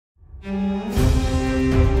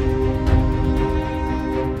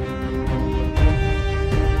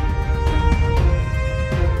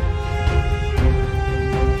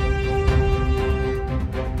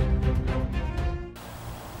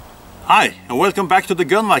Hi and welcome back to the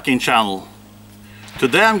Gun Viking channel.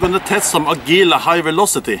 Today I'm going to test some Aguila high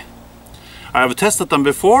velocity. I have tested them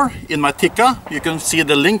before in my Tikka. You can see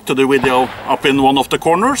the link to the video up in one of the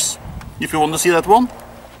corners if you want to see that one.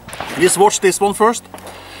 Please watch this one first.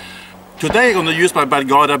 Today I'm going to use my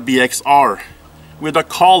Bergara BXR with a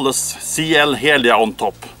Kahles CL Helia on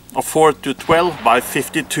top of 4-12 by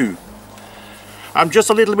 52. I'm just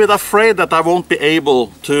a little bit afraid that I won't be able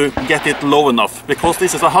to get it low enough because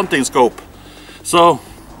this is a hunting scope. So,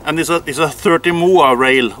 and it's a 30 MOA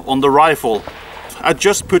rail on the rifle. I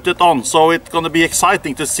just put it on, so it's going to be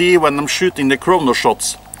exciting to see when I'm shooting the chrono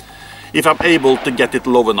shots if I'm able to get it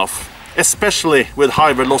low enough, especially with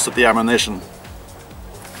high velocity ammunition.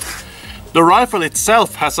 The rifle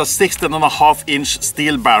itself has a 16.5-inch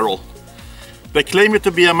steel barrel. They claim it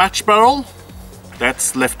to be a match barrel.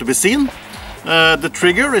 That's left to be seen. The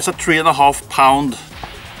trigger is a 3.5 pound,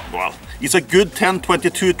 well, it's a good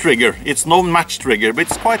 10-22 trigger. It's no match trigger, but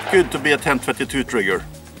it's quite good to be a 10-22 trigger.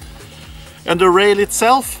 And the rail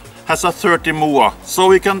itself has a 30 MOA, so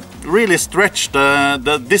we can really stretch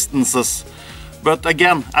the distances. But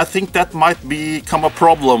again, I think that might become a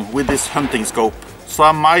problem with this hunting scope. So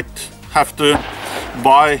I might have to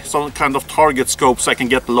buy some kind of target scope so I can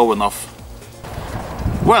get low enough.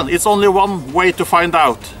 Well, it's only one way to find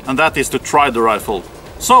out, and that is to try the rifle.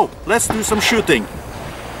 So, let's do some shooting.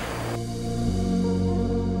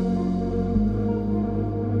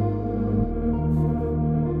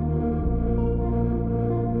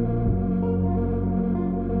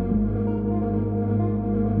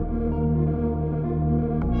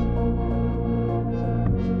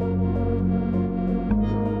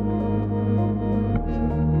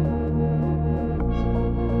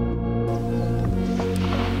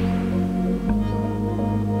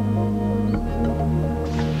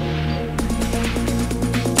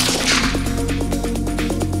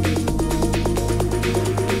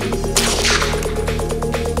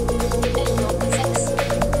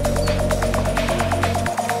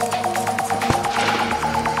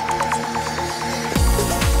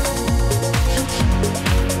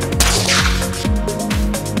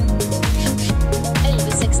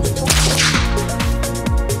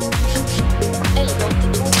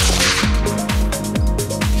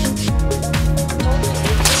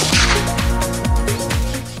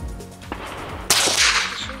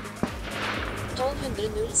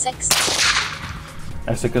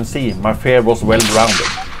 As you can see, my fare was well rounded.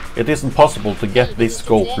 It isn't possible to get this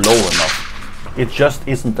scope low enough. It just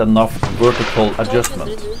isn't enough vertical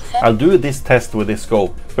adjustment. I'll do this test with this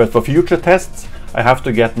scope, but for future tests I have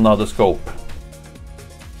to get another scope.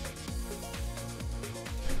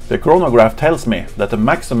 The chronograph tells me that the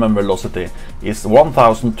maximum velocity is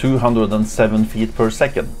 1207 feet per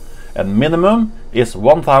second and minimum is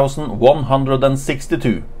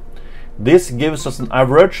 1162. This gives us an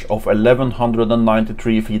average of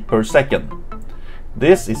 1193 feet per second.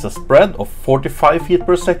 This is a spread of 45 feet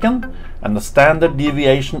per second and a standard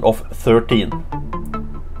deviation of 13.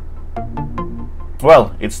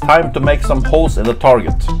 Well, it's time to make some holes in the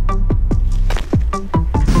target.